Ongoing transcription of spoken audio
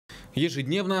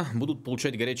Ежедневно будут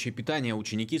получать горячее питание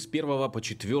ученики с 1 по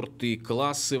 4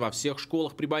 классы во всех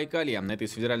школах Прибайкалья. На это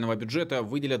из федерального бюджета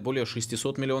выделят более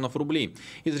 600 миллионов рублей.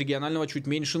 Из регионального чуть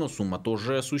меньше, но сумма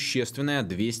тоже существенная –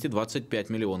 225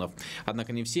 миллионов.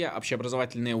 Однако не все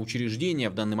общеобразовательные учреждения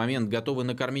в данный момент готовы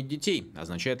накормить детей.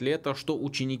 Означает ли это, что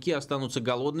ученики останутся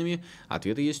голодными?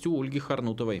 Ответы есть у Ольги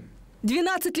Харнутовой.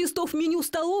 12 листов меню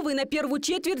столовой на первую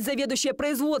четверть заведующая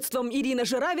производством Ирина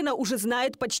Жеравина уже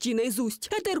знает почти наизусть.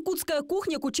 Эта иркутская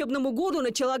кухня к учебному году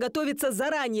начала готовиться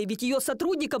заранее, ведь ее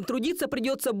сотрудникам трудиться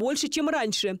придется больше, чем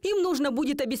раньше. Им нужно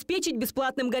будет обеспечить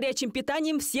бесплатным горячим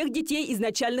питанием всех детей из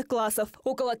начальных классов.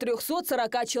 Около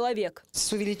 340 человек.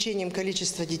 С увеличением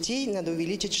количества детей надо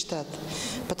увеличить штат,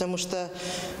 потому что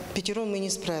 5 мы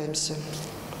не справимся.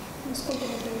 Сколько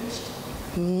надо увеличить?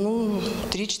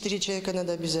 3-4 человека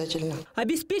надо обязательно.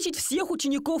 Обеспечить всех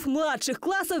учеников младших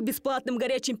классов бесплатным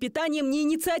горячим питанием не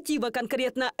инициатива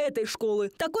конкретно этой школы.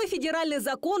 Такой федеральный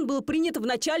закон был принят в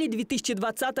начале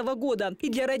 2020 года. И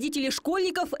для родителей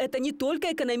школьников это не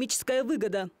только экономическая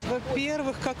выгода.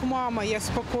 Во-первых, как мама, я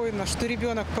спокойна, что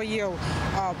ребенок поел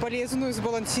полезную,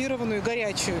 сбалансированную,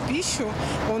 горячую пищу.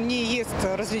 Он не ест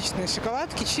различные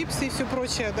шоколадки, чипсы и все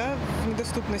прочее, да, в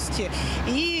недоступности.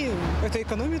 И это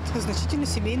экономит значительно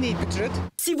семейный бюджет.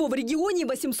 Всего в регионе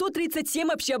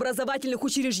 837 общеобразовательных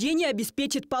учреждений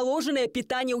обеспечит положенное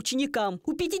питание ученикам.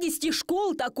 У 50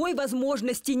 школ такой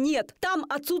возможности нет. Там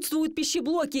отсутствуют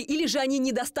пищеблоки или же они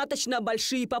недостаточно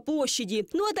большие по площади.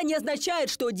 Но это не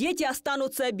означает, что дети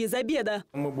останутся без обеда.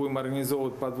 Мы будем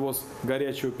организовывать подвоз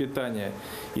горячего питания.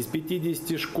 Из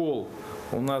 50 школ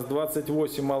у нас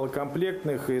 28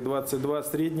 малокомплектных и 22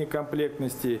 средней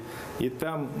комплектности. И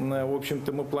там, в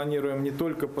общем-то, мы планируем не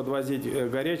только подвозить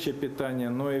горячее питание,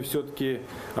 но и все-таки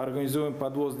организуем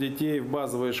подвоз детей в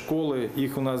базовые школы.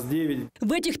 Их у нас 9.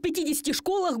 В этих 50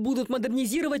 школах будут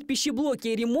модернизировать пищеблоки.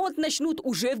 Ремонт начнут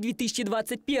уже в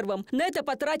 2021. На это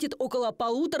потратит около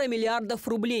 1,5 миллиарда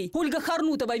рублей. Ольга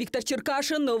Харнутова, Виктор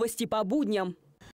Черкашин. Новости по будням.